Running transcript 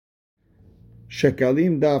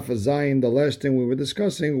Shekalim Daf Zayin, the last thing we were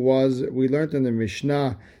discussing was, we learned in the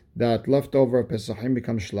Mishnah that leftover Pesachim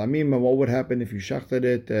becomes Shlamim, and what would happen if you shachted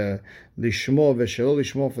it Lishmo v'shelo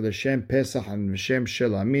Lishmo for the Shem Pesach and Shem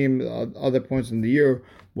Shlamim, other points in the year,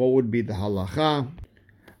 what would be the halacha?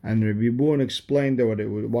 And Rabbi Boone explained that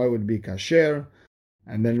why it would be kasher.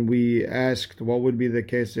 And then we asked what would be the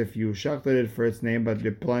case if you shachted it for its name, but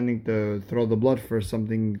you're planning to throw the blood for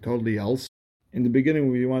something totally else. In the beginning,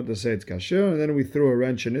 we wanted to say it's kasher, and then we threw a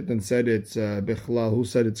wrench in it and said it's bichlal. Who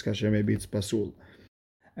said it's kasher? Maybe it's pasul.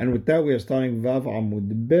 And with that, we are starting Vav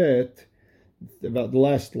Amud Bet, about the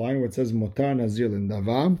last line where it says Motar Nazir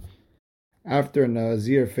L'Ndava. After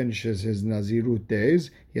Nazir finishes his Nazirut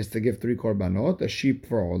days, he has to give 3 korbanot: a sheep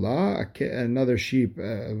for Olah, another sheep,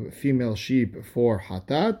 female sheep for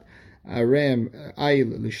Hatat, a ram,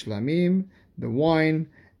 Ayil Lishlamim, the wine,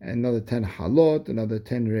 another 10 halot, another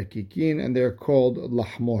 10 rekikin, and they're called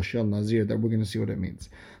lahmo shel nazir, that we're going to see what it means.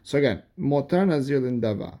 So again, motar nazir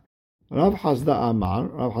l'ndava. Rav Hasda Amar,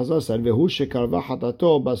 Rav Hasda said, Vehu shekarva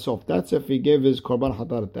hatato basof. That's if he gave his korban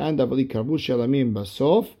hatat at the end, avali karvu shelamim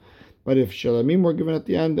basof. But if shelamim were given at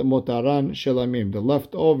the end, motaran shelamim. The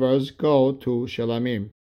leftovers go to shelamim.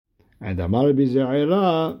 And Amar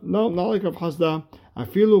Bizaira, no, not like Rav Hasda.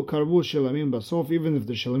 Afilu karvu shelamim basof, even if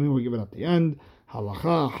the shelamim were given at the end.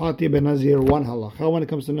 Halacha hati ben nazir, one halacha when it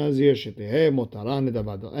comes to nazir, shetehe motara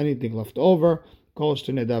nedava. Anything left over goes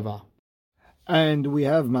to nedava. And we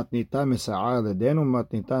have matnita misa'ah leden and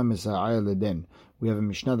matnita misa'ah leden. We have a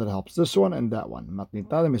mishnah that helps this one and that one.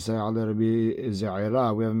 Matnita misa'ah Rabbi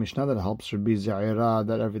Zaira. We have a mishnah that helps Rabbi Zaira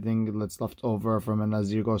that everything that's left over from a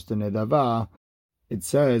nazir goes to nedava. It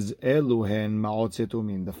says eluhen ma'ot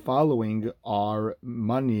setumin. The following are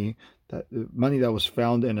money that was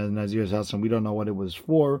found in a nazir's house, and we don't know what it was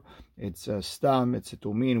for. It's a stam, it's a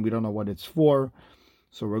tumin, we don't know what it's for.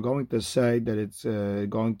 So we're going to say that it's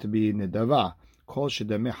going to be nedava.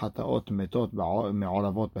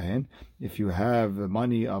 If you have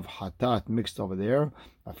money of hatat mixed over there,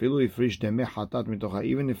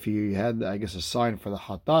 even if he had, I guess, a sign for the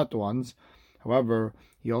hatat ones, however,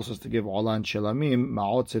 he also has to give olan shelamim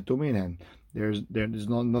ma'ot setumin. There's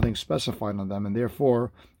nothing specified on them, and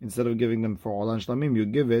therefore, instead of giving them for Olan Shlamim, you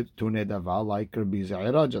give it to Nedava, like Rabbi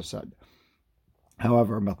Zaira just said.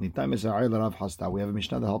 However, we have a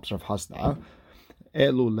Mishnah that helps Rav Hasda.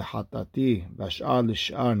 If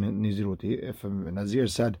a Nazir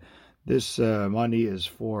said, this money is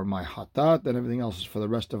for my hatat, and everything else is for the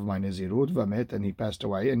rest of my Nazirut, and he passed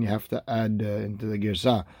away, and you have to add into the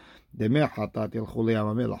Girsa, the money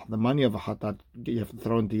of a hatat you have to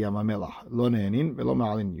throw into Yamamelah. Lo ne'enin velo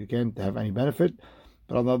ma'alin. You can't have any benefit,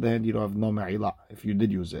 but on the other hand, you don't have no ma'ila if you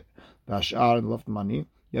did use it. V'ash'ar, left money,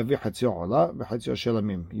 yavi chatzio olah v'chatzio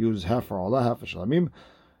shelamim. Use half for olah, half for shelamim.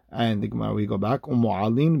 And the Gemara, we go back.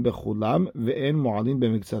 Mu'alin bechulam ve'en mu'alin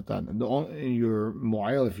b'miktzatan. You're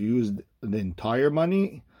mu'ayil if you used the entire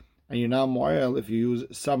money, and you're not mu'ayil if you use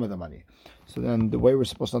some of the money. So then the way we're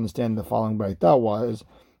supposed to understand the following Braita was,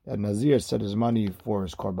 and Nazir set his money for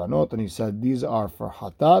his korbanot, and he said, these are for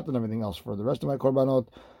hatat, and everything else for the rest of my korbanot.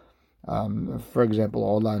 For example,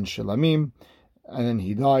 Olah and Shelamim. And then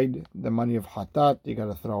he died. The money of hatat, you got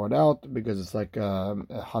to throw it out, because it's like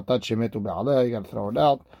hatat shemetu be'aleh, you got to throw it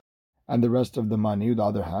out. And the rest of the money, the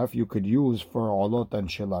other half, you could use for Olot and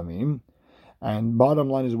Shelamim. And bottom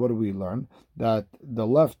line is, what do we learn? That the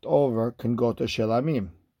leftover can go to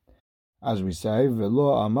Shelamim. As we say,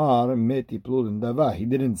 Velo Amar Meti Plul Dava. He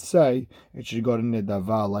didn't say it should go to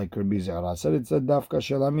Nedava like Rabbi Zera said. It said Dafka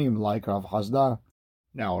Shelamim like Rav Hasda.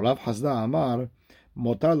 Now Rav Hasda Amar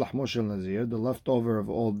Motar Lahmo Shel Nazir, the leftover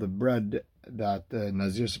of all the bread that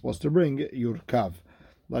Nazir is supposed to bring, Yurkav,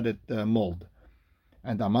 let it mold.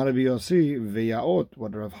 And Amar Rabbi Yossi Veyaot,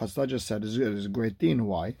 what Rav Hasda just said is a great thing.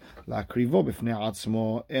 Why? La Krivo Bifnei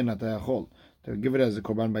Atzmo En Atayachol. To give it as a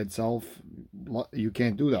korban by itself, you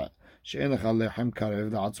can't do that. Bread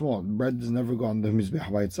does never go on the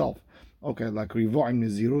mizbech by itself. Okay, like rivo'im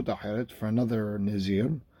nizirut acheret for another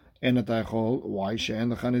nizir. Why?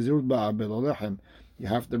 You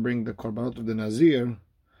have to bring the korbanot of the nazir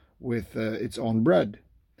with its own bread.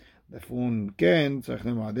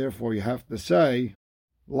 Therefore, you have to say,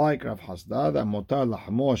 like Rav Hasda, that motar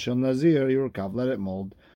lahmo shel nazir yurkav, let it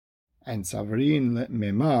mold. And Savrin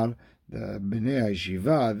memar, the Bnei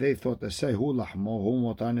Yeshiva, they thought to say, Hu lahmo, hu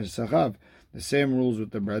motar nesachav. The same rules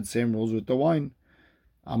with the bread, same rules with the wine.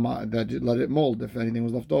 That let it mold if anything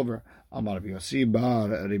was left over. Amar Yossi bar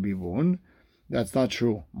Rebivun. That's not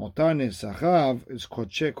true. Motar nesachav is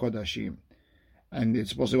kodshe kodashim. and it's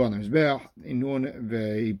supposed to go on the Mizbeach, Inun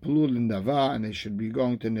ve'iplu l'nedava, and they should be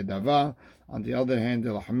going to Nedava. On the other hand, the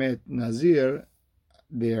Lahmet Nazir,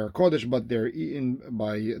 they are Kodesh, but they're eaten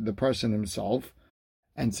by the person himself.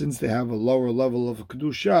 And since they have a lower level of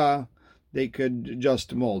Kedusha, they could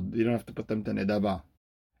just mold. You don't have to put them to Nedava.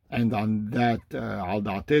 And on that, Al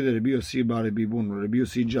Da'ateh, Rabbi Yossi bar Rabbi Bun, Rabbi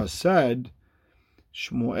Yossi just said,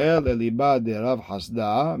 Shmuel eliba de Rav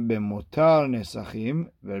Hasda bemotar nesachim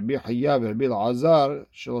veRabbi Chaya veRabbi Elazar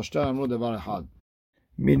shelostan amru devar echad.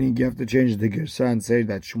 Meaning you have to change the Gersa and say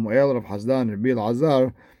that Shmuel, Rav Hasda, and Rabbi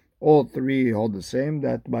Elazar, all three hold the same,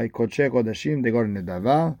 that by Kodesh Kodashim they go to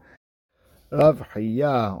Nedava. Rav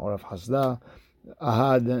Chaya or Rav Hasda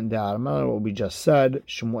Ahad de Arman, what we just said,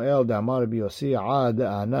 Shmuel de Amar Rabbi Yossi Ad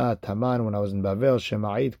Ana Taman, when I was in Bavel,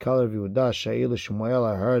 Shema'it Kal Rav Yehuda Sha'il Shmuel,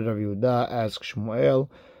 I heard Rav Yehuda ask Shmuel,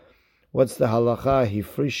 what's the halacha? He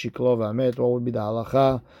free shiklo v'amet. What would be the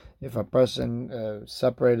halacha if a person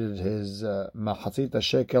separated his machatzita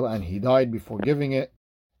shekel and he died before giving it?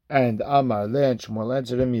 And Amar le, Shmuel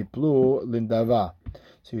answered him, Yiplu lindava.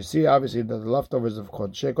 So you see, obviously, that the leftovers of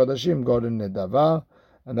Kodesh Kodashim go to Nedava,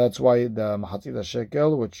 and that's why the Mahatzita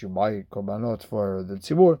Shekel, which you buy korbanot for the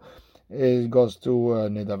tzibur, it goes to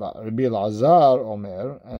Nedava. Rabbi Elazar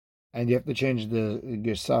Omer, and you have to change the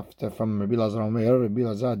Gersaf from Rabbi Elazar Omer, Rabbi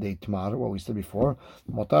Elazar Deitmar, what we said before,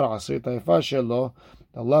 Motar Asrit Haifa Shelo,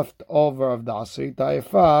 the leftover of the Asrit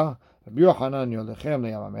Haifa, Rabbi Yochanan Yolechem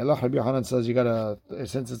Leyam HaMelech. Rabbi Yochanan says you gotta,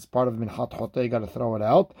 since it's part of Minchat Choteh, you gotta throw it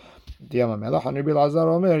out. Yam HaMelech, and Rabbi Elazar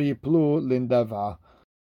Omer Yiplu Lindava.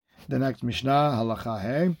 The next Mishnah, Halacha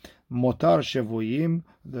Hey, Motar Shevuyim,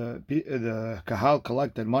 the Kahal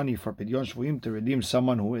collected money for Pidyon Shvuyim to redeem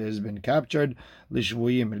someone who has been captured.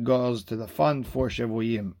 Lishvuyim, it goes to the fund for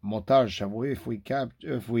Shevuyim. Motar Shevuyim,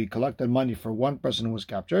 if we collected money for one person who was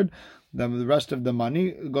captured, then the rest of the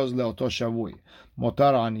money goes Leoto Shavui.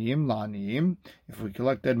 Motar Aniyim, La'aniyim, if we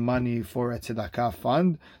collected money for a Tzedakah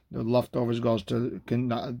fund, the leftovers goes to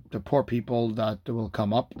poor people that will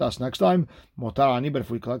come up. That's next time. Motar Ani, but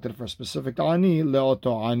if we collected for a specific Ani,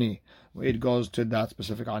 Leoto Ani, it goes to that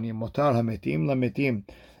specific Ani. Motar HaMetim, LaMetim,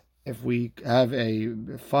 if we have a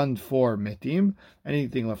fund for Metim,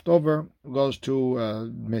 anything left over goes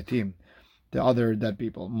to Metim, the other dead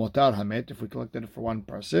people. Motar HaMet, if we collected it for one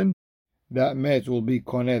person, that Met will be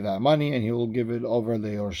Koneh that money, and he will give it over the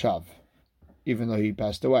Yorshav, even though he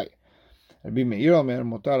passed away. Rabbi Meir Omer,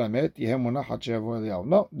 Motar HaMet, Yehem Monachat She'yavo Eliyahu.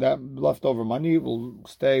 No, that leftover money will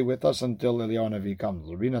stay with us until Eliyahu Navi comes.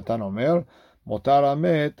 Rabbi Natan Omer, Motar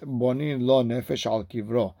HaMet, Bonin Lo Nefesh Al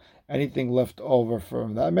Kivro. Anything left over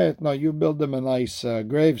from that Met, no, you build them a nice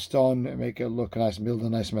gravestone, make it look nice, build a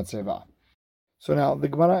nice Metzeva. So now the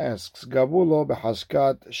Gemara asks, Gavu lo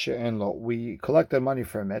behaskat she'en lo. We collected money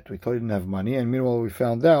for a Met, we thought he didn't have money, and meanwhile we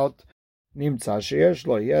found out, Nimtza she'yesh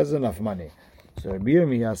lo, he has enough money. So Rabbi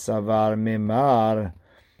Yirmiyah savar memar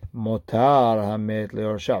motar hamet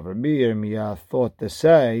leorshav. Rabbi Yirmiyah thought to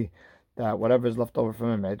say that whatever is left over from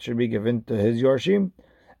a Met should be given to his Yorshim.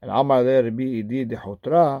 And Amar le Rabbi Idi de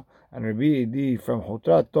Hutra, and Rabbi Idi from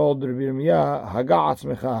Hutra told Rabbi Yirmiyah, Haga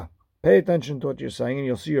atzmecha, pay attention to what you're saying and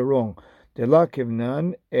you'll see you're wrong. We only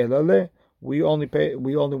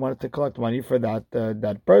wanted to collect money for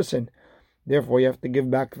that person. Therefore, you have to give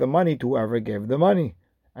back the money to whoever gave the money.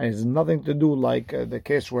 And it has nothing to do like the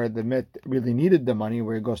case where the Met really needed the money,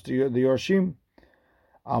 where it goes to the Yorshim.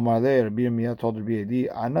 Amar le Rabbi Yirmiyah told Rabbi Yedi,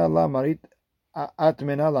 Ana la marit at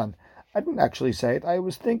menalan. I didn't actually say it. I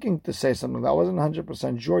was thinking to say something that I wasn't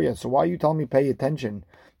 100% sure yet. So why you tell me pay attention?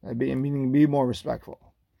 Meaning be more respectful.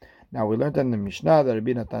 Now we learned in the Mishnah that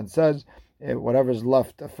Rabbi Natan says, whatever's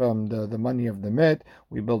left from the money of the Met,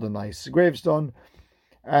 we build a nice gravestone.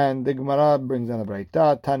 And the Gemara brings down a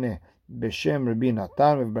Braita, Tane, Beshem Rabbi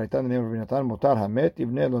Natan, with Braita in the name of Rabbi Natan, Motar HaMet,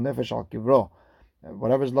 Yivneh lo nefesh al kivro.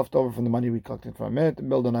 Whatever's left over from the money we collected from Met,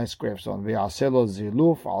 build a nice gravestone. Ve'aseh lo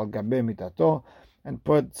ziluf al gabe mitato, and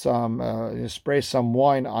put spray some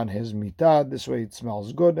wine on his mitah. This way it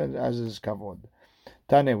smells good, as is kavod.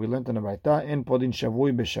 Tane, we learned in the Braita, in podin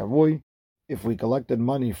shavui beshavui. If we collected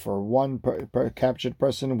money for one per captured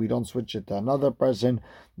person, we don't switch it to another person.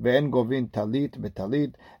 Ve'en govin talit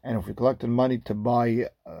betalit. And if we collected money to buy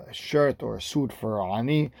a shirt or a suit for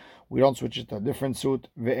ani, we don't switch it to a different suit.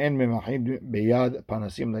 Ve'en memachid beyad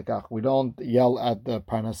panasim lekach. We don't yell at the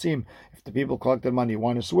panasim. If the people collected money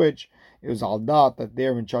want to switch, it was al dat that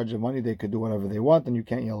they're in charge of money. They could do whatever they want, and you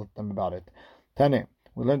can't yell at them about it. Tane,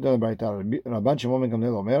 we learned in the Braita, Rabban Shimon ben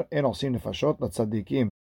Gamliel Omer, en osin nefashot latzadikim.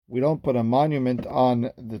 We don't put a monument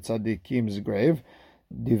on the tzaddikim's grave,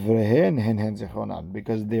 divrehen hen zichronan,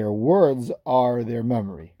 because their words are their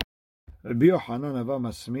memory. Rabbi Yochanan ava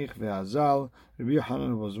masmich ve'azal. Rabbi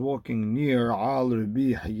Yochanan was walking near Al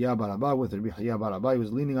Rabbi Hiya bar Abba with Rabbi Hiya bar Abba. He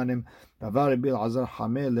was leaning on him. Davar Rabbi Elazar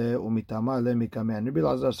hamele umitama le mikame. And Rabbi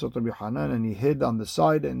Elazar saw Rabbi Yochanan and he hid on the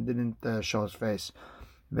side and didn't show his face.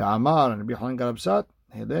 Ve'amar, and Rabbi Yochanan got upset.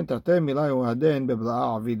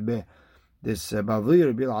 This Bavli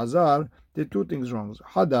Rabbi Elazar did two things wrong.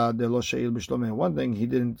 Hada de lo she'il b'shlomeh. One thing, he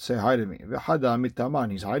didn't say hi to me. Ve'hada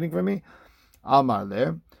mitaman, he's hiding from me. Amar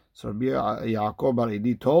le. So Rabbi Yaakov bar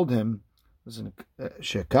Idi told him, listen,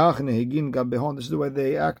 shekach nehigin gabehon. This is the way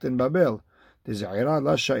they act in Babel. The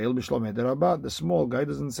small guy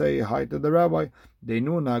doesn't say hi to the rabbi. They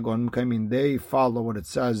follow what it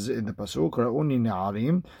says in the pasuk.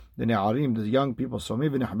 The ne'arim, the young people,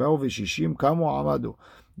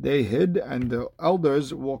 they hid and the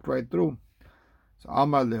elders walked right through. So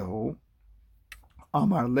Amar lehu,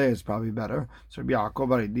 Amar le is probably better. So Rabbi Yaakov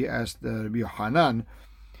bar Idi asked Rabbi Yochanan,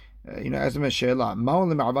 asked him a she'ela, are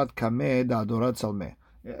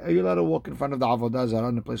you allowed to walk in front of the Avodah Zarah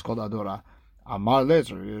in a place called Adora? Amar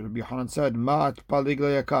later, Rabbi Yochanan said, what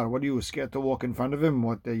are you scared to walk in front of him?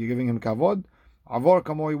 What, are you giving him kavod? Avor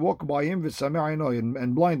kamoi, walk by him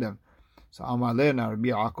and blind him. So Amar lena, Rabbi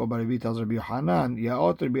Yaakov bar Rabbi tells Rabbi Yochanan,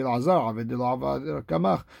 Ya'ot Rabbi Elazar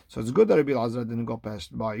kamach. So it's good that Rabbi Elazar didn't go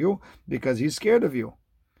past by you because he's scared of you.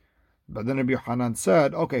 But then Rabbi Yochanan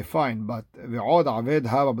said, okay, fine, but this Rabbi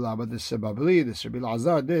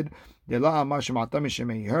Elazar did, he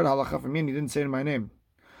heard halacha from me and he didn't say in my name.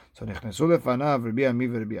 So Nechnesu lefanav Rabbi Ami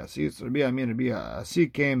v'Rabbi Asi. So Rabbi Ami and Rabbi Asi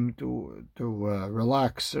came to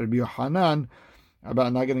relax Rabbi Yochanan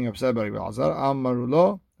about not getting upset by Rabbi Elazar. Amaru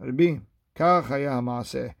lo Rabbi kach haya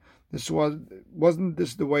ha'maaseh. Wasn't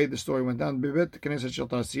this the way the story went down? Bibet Knesset shel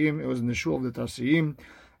Tarsiyim. It was in the shul of the Tarsiyim.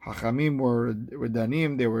 Hachamim were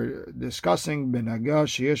danim. They were discussing benaga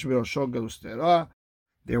sheyesh b'rosho galustera.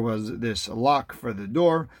 There was this lock for the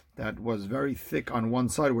door that was very thick on one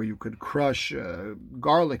side where you could crush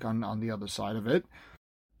garlic on the other side of it.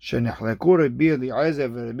 Shenechleku Rabbi Eliezer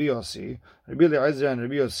v'Rabbi Yossi. Rabbi Eliezer and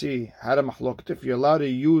Rabbi Yossi had a machloket. If you're allowed to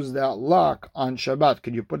use that lock on Shabbat,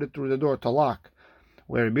 could you put it through the door to lock?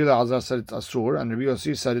 Where Rabbi Eliezer said it's asur and Rabbi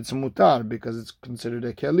Yossi said it's mutar because it's considered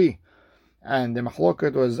a keli. And the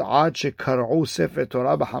machloket was ad shekar'u sefer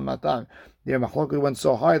Torah b'hamatan. The machloket went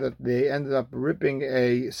so high that they ended up ripping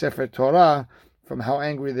a sefer Torah from how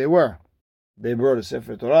angry they were. They brought a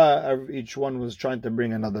sefer Torah. Each one was trying to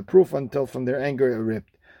bring another proof until from their anger it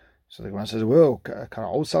ripped. So the Gemara says, "Well,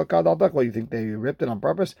 you think they ripped it on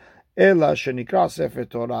purpose?" Ela shenikra sefer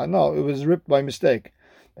Torah. No, it was ripped by mistake.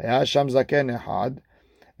 There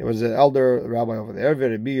was an elder rabbi over there,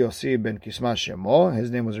 Rabbi Yossi ben Kisma Shemo. His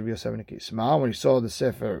name was Rabbi Yossi ben Kisma. When he saw the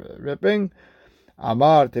sefer ripping,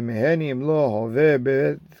 Amar temeheni imlo hove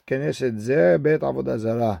bet knesset ze bet avodah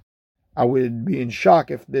zarah. I would be in shock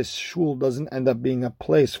if this shul doesn't end up being a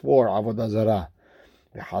place for avodah zarah.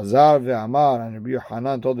 V'chazar ve'amar, and Rabbi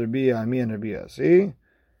Yochanan told Rabbi Ami and Rabbi Yossi,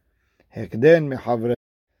 hekden mechavre.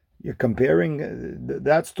 You're comparing,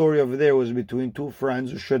 that story over there was between two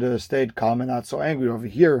friends who should have stayed calm and not so angry. Over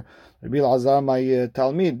here, Rabbi Elazar, my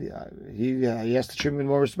Talmid, he has to treat me with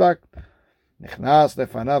more respect. Nichnas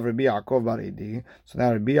lefanav Rabbi Yaakov bar Idi. So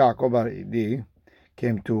now Rabbi Yaakov bar Idi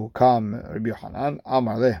came to calm Rabbi Yochanan.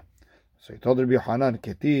 Amar leh. So he told Rabbi Yochanan,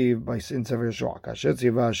 Ketiv, by sin Sefer Yeshua, Kasher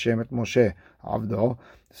tziva Hashem et Moshe avdo,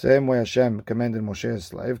 the same way Hashem commanded Moshe his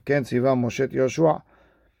slave, Ken tziva Moshe et Yeshua.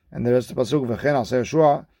 And the rest of the pasuk, V'chen aseh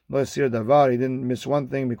Yeshua, lo yasir davar, he didn't miss one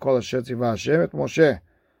thing, because Kasher tziva Hashem et Moshe.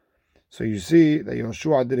 So you see that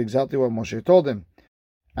Yeshua did exactly what Moshe told him.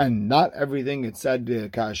 And not everything it said,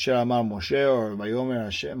 Kasher amar Moshe, or Vayomer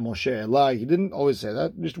Hashem Moshe Elai. He didn't always say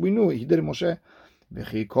that, just we knew it, he did it Moshe.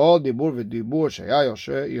 Everything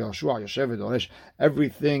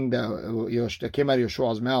that came out of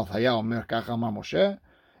Yeshua's mouth,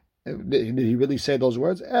 did he really say those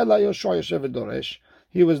words? He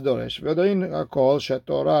was Doresh.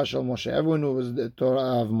 Everyone who was the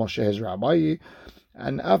Torah of Moshe, his rabbi.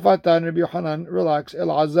 And Afatan Rabbi Yochanan, relax,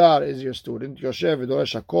 Elazar is your student. Everyone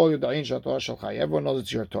knows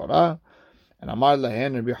it's your Torah. And Amar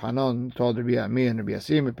Lahen, Rabbi Yochanan told Rabbi Ami and Rabbi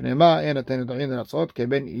Yasim,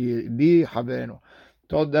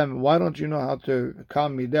 told them, why don't you know how to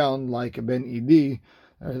calm me down like Ben Idi,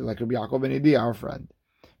 like Rabbi Yaakov ben Idi, our friend?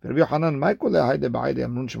 Rabbi Yochanan,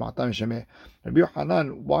 Rabbi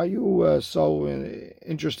Yochanan, why are you so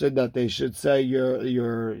interested that they should say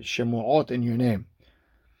your Shemuot in your name?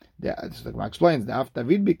 The Gemara explains,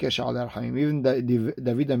 David bikesh al Arhamim, even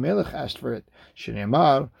David HaMelech asked for it.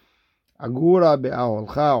 Shneimar, Agura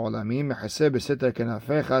be'aholcha olamim mechaseh b'seter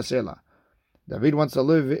kenafecha sela. David wants to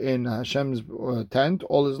live in Hashem's tent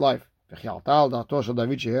all his life. וחייתה על דעתו של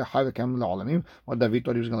דוד שיהיה חי וקיים לעולמים, what David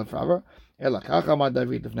thought he was going to live forever, אלא כך אמר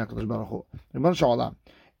דוד לפני הקדוש ברוך הוא, ריבונו של עולם,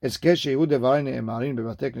 אזכה שיהיו דבריי נאמרים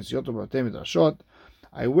בבתי כנסיות ובבתי מדרשות.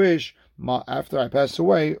 I wish after I pass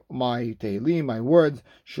away, my tehillim, my words,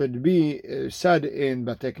 should be said in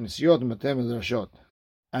bate knesiyot and bate midrashot.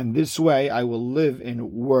 And this way I will live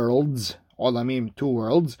in worlds, olamim, 2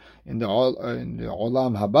 worlds, in the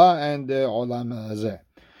olam haba and the olam hazeh.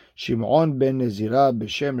 Shimon ben Nezira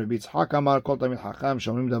b'shem Rabbi Yitzchak amar kol tamid chacham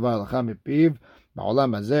shomrim davar halacha mipiv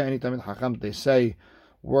ba'olam hazeh. Any tamid chacham, they say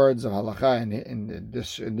words of halacha in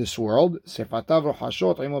this world. Sefatav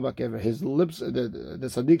rochashot imo b'kever. His lips, the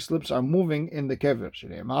tzadik's lips are moving in the kever.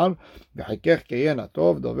 Shneimar v'chikech keyen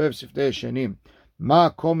atov dovev siftei shenim.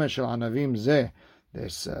 Ma komen shel anavim zeh.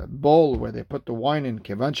 This bowl where they put the wine in.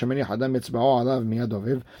 Kevan shemeni hadam etzba'o alav miyad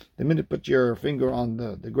dovev. The minute you put your finger on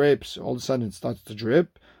the grapes, all of a sudden it starts to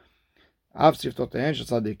drip. Av siftotehen shel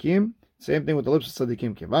tzadikim. Same thing with the lips of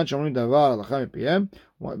tzadikim. Kivan shomrim davar halacha mipiem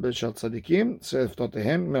shel tzadikim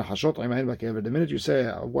seftotehem melchashot imahin b'kever. The minute you say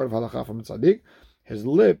a word of halacha from a tzadik, his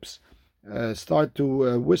lips start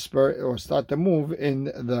to whisper or start to move in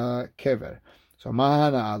the kever. So ma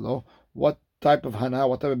hana alo? What type of hana?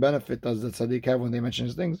 What type of benefit does the tzadik have when they mention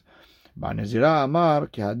these things? Ba'nezira amar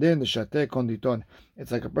kihadin l'shateh konditon.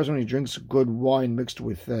 It's like a person who drinks good wine mixed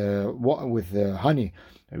with honey.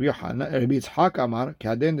 Rabbi Yitzchak amar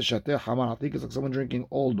kihadin l'shateh hamar atik. It's like someone drinking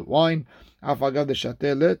old wine. Afagav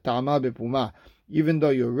l'shateh le ta'ama bepuma. Even though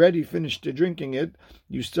you already finished drinking it,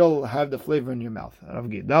 you still have the flavor in your mouth. Rav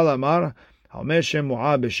Gidal amar when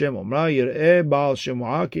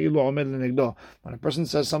a person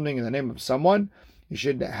says something in the name of someone, you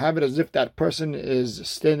should have it as if that person is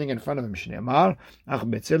standing in front of him. You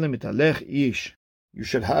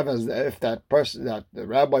should have as if that person, that the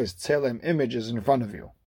rabbi's tzelem image is in front of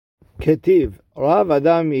you. Ketiv, Rav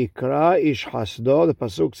Adam Yikra Ish Hasdo. The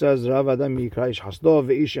pasuk says, Rav Adam Yikra Ish Hasdo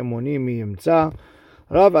ve'ish emoni mi yimtza.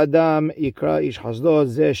 Rav Adam Yikra Ish Hasdo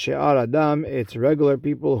Ze She'ar Adam. It's regular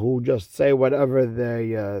people who just say whatever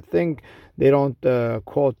they think. They don't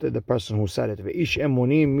quote the person who said it. Ve'ish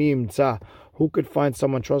emoni mi yimtza. Who could find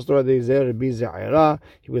someone trustworthy? Rabbi Ze'ira.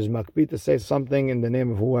 He was makpi to say something in the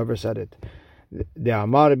name of whoever said it. The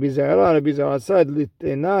Amar Rabbi Ze'ira said,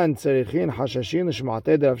 "Litenan tzarichin hashashin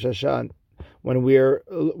l'shmatei de Rav Shashan." When we're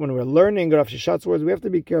learning Rav Shashan's words, we have to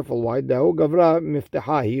be careful. Why? Dahu gavra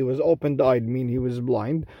mifteha. He was open-eyed, meaning he was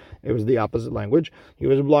blind. It was the opposite language. He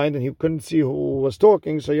was blind and he couldn't see who was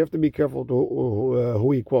talking. So you have to be careful to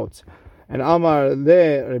who he quotes. And Amar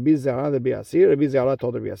le Rabbi Ze'ira Rabbi Yasir. Rabbi Ze'ira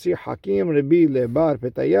told Rabbi Yasir, Hakim Rabbi lebar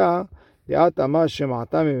petaya de'at amar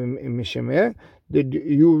shemata mishemeh. Did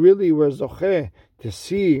you really were zocheh to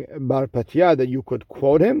see Bar Patya that you could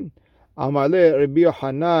quote him? Amar le Rabbi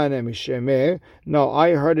Yochanan mishemeh. No,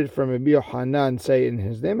 I heard it from Rabbi Yochanan say in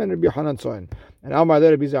his name, and Rabbi Yochanan saw it. And Amar le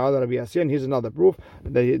Rabbi Ze'ira Rabbi Yasir. And here's another proof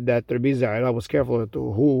that Rabbi Ze'ira was careful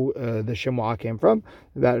to who the Shemua came from.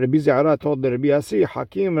 That Rabbi Ze'ira told the Rabbi Yasir,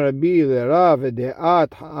 Hakim Rabbi le Rav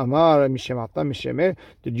de'at amar mishemata mishemeh.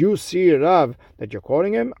 Did you see Rav that you're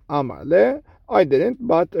quoting him? Amar le. I didn't,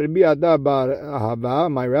 but Rabbi Ada bar Ahava,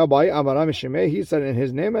 my rabbi, Amara Mishimeh, he said in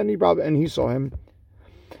his name, and he saw him.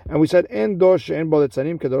 And we said, En dor she'en bo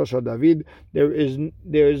letzanim kedor shel David. There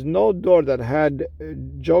is no door that had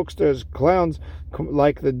jokesters, clowns,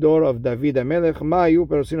 like the door of David HaMelech. Ma yu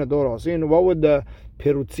perutzin ador osin. What would the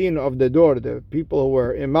perutzin of the door, the people who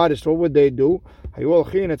were immodest, what would they do? They would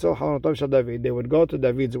go to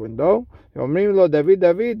David's window. David,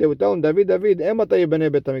 they would tell him, David, when's the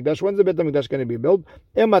Bet HaMikdash going to be built?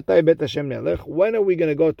 When are we going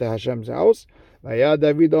to go to Hashem's house?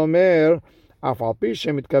 David Omer, I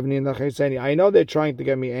know they're trying to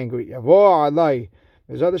get me angry.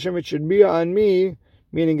 It should be on me,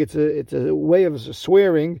 meaning it's a way of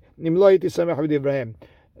swearing.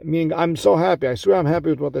 Meaning, I'm so happy. I swear I'm happy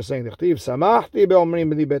with what they're saying. I'm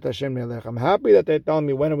happy that they're telling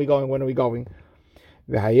me, when are we going?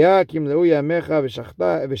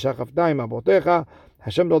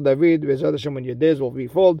 Hashem told David, when your days will be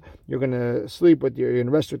full, you're going to sleep you're going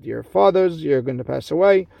to rest with your fathers, you're going to pass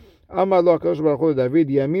away. I'm going to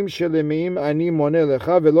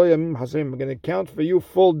count for you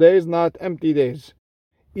full days, not empty days.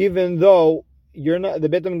 Even though the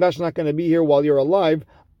Beit HaMikdash is not going to be here while you're alive,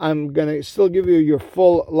 I'm going to still give you your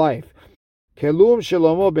full life. You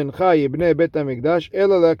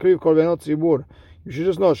should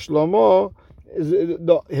just know Shlomo,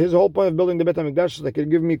 his whole point of building the Beit HaMikdash is that he could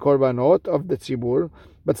give me korbanot of the tzibur,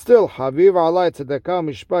 but still, Haviv alai tzedakah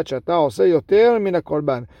mishpat shata oseh yoter min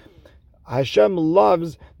hakorban. Hashem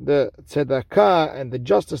loves the tzedakah and the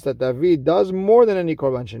justice that David does more than any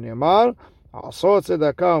korban sheniyamar. Asot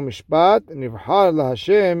tzedakah u'mishpat nivhar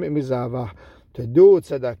laHashem mizavah. To do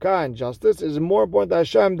tzedakah and justice is more important to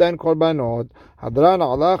Hashem than korbanot. Hadran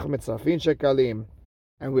alach mitzrafin shekalim.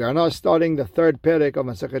 And we are now starting the third perek of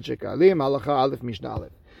Masechet Shekalim, Halacha Aleph Mishnah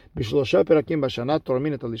Aleph. B'shlosha perakim b'shana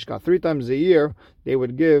tormin et lishka. 3 times a year, they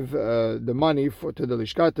would give the money to the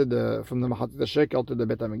lishka, from the Machatzit Shekel to the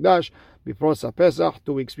Bet HaMikdash, before Pesach,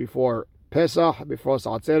 2 weeks before Pesach, before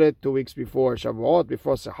Atzeret, 2 weeks before Shavuot,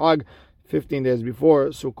 before Sehag, 15 days before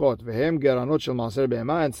Sukkot. Vehem geranot shel maaser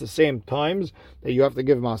behema. And it's the same times that you have to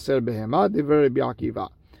give maaser behema. Divrei Rabbi Akiva.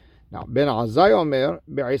 Now, Ben Azai Omer,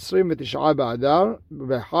 ב-29 באדר,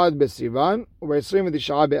 ב-1 בסיוון,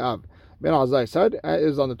 וב-29 באב. Ben Azai said, it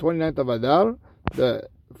is on the 29th of Adar, the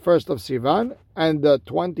 1st of Sivan, and the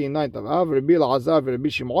 29th of Av. Rabbi Elazar and Rabbi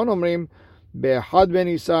Shimon omrim, ב-1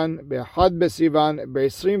 בניסן, ב-1 בסיוון,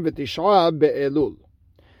 ב-29 באלול.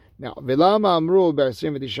 Now, ולמה אמרו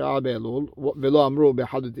ב-29 באלול, ולא אמרו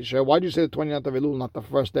ב-1 בתשרי? Why do you say the 29th of Elul, not the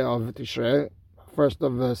first day of Tishrei? First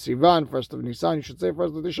of Sivan, first of Nisan, you should say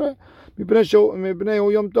first of Tishrei.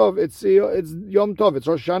 Yom Tov, it's Yom Tov, it's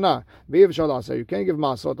Rosh Hashanah. You can't give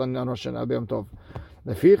Maasot on Rosh Hashanah, Yom Tov.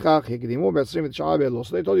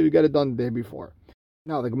 So they told you to get it done the day before.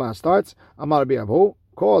 Now the Gemara starts, Amar Bi'avu,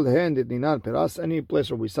 Kol Hen Ninan Peras, any place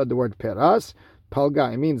where we said the word Peras,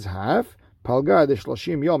 Palga, it means half. Palga, the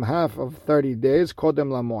Shloshim Yom, half of 30 days, Kodem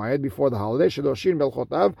LaMoed, before the holiday, Shedoshin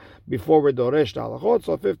Belchotav, before we Doresh Halachot,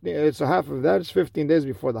 so half of that is 15 days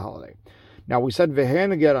before the holiday. Now we said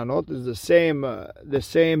Vehen Geranot is the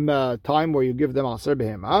same time where you give them Aser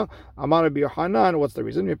Behema. Amar Rabbi Yochanan, what's the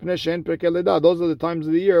reason? Those are the times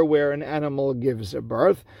of the year where an animal gives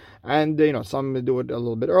birth. And some do it a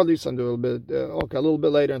little bit early, some do it a little bit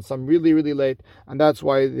later, and some really, really late. And that's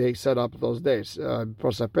why they set up those days.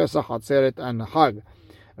 Pesach, Atzeret, and Hag.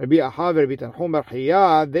 Rabbi Ahav, Rabbi Tanchum Bar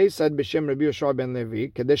Chiyah, they said B'Shem Rabbi Yoshua ben Levi,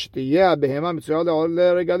 Kadesh Tiyeh Behema Mitzuyah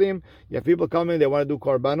Regalim. You have people coming, they want to do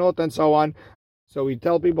korbanot and so on. So we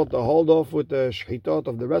tell people to hold off with the shchitot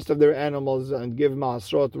of the rest of their animals and give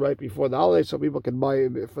ma'asrot right before the holiday, so people can buy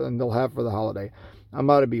it and they'll have for the holiday.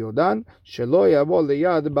 Amar Rabbi Yodan, Shelo Yavo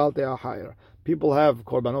Liyad Bal Te'achayr. People have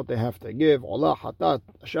korbanot they have to give, Olah, Hatat,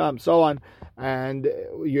 Sham, so on, and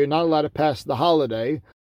you're not allowed to pass the holiday.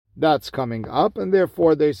 That's coming up, and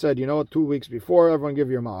therefore they said, 2 weeks before, everyone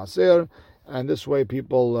give your ma'aser, and this way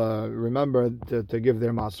people remember to give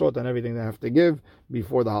their ma'asrot and everything they have to give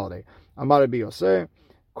before the holiday. Amar Rabbi Yosef,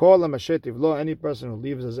 Kol HaMashetiv Lo, any person who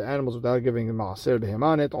leaves his animals without giving him ma'aser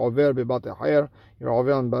behimanet, Over Bebat Te'achayr, you're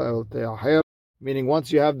Over on Ba'al Te'achayr, meaning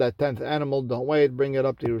once you have that 10th animal, don't wait, bring it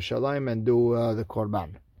up to Yerushalayim and do the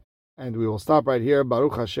korban. And we will stop right here.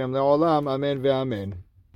 Baruch Hashem le'olam, amen ve'amen.